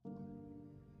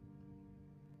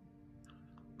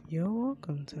You're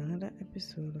welcome to another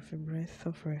episode of A Breath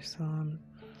of Fresh Psalm.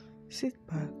 Sit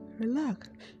back, relax,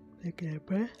 take a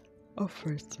breath of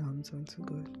fresh psalms unto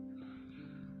God.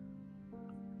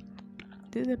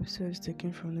 This episode is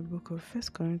taken from the book of 1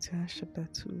 Corinthians chapter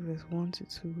 2 verse 1 to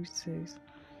 2, which says,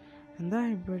 "And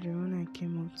I, brethren, when I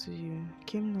came up to you,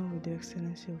 came not with the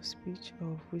excellency of speech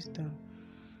or of wisdom,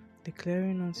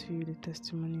 declaring unto you the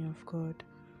testimony of God.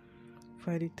 For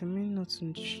I determined not to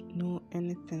know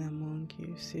anything among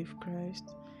you save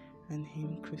Christ and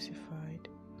Him crucified."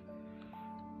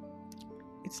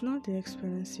 It's not the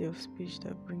excellency of speech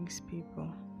that brings people.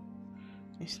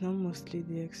 It's not mostly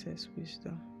the excess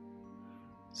wisdom.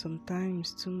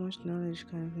 Sometimes too much knowledge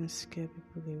can even scare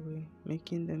people away,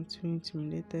 making them too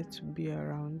intimidated to be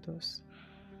around us.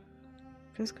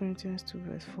 1 Corinthians 2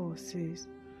 verse 4 says,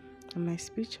 "And my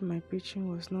speech and my preaching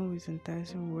was not with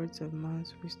enticing words of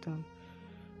man's wisdom,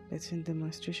 but in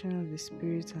demonstration of the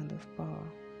Spirit and of power."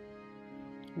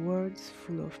 Words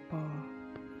full of power.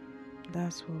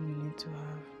 That's what we need to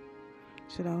have.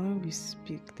 So that when we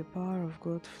speak, the power of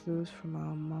God flows from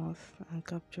our mouth and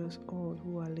captures all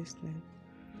who are listening.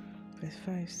 Verse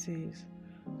 5 says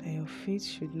that your faith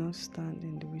should not stand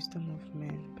in the wisdom of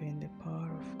men, but in the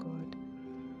power of God.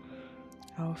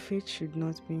 Our faith should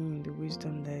not be in the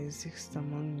wisdom that exists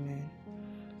among men,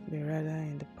 but rather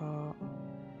in the power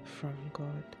from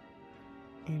God.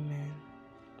 Amen.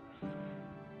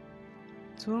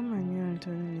 To all my new and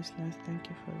returning listeners, thank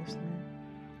you for listening.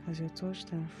 As you're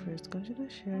touched and refreshed, consider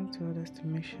sharing to others to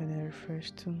make sure they're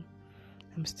refreshed too.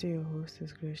 I'm still your host,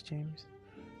 Grace James.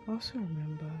 Also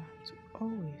remember to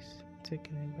always take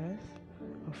in a breath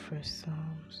of fresh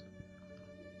psalms.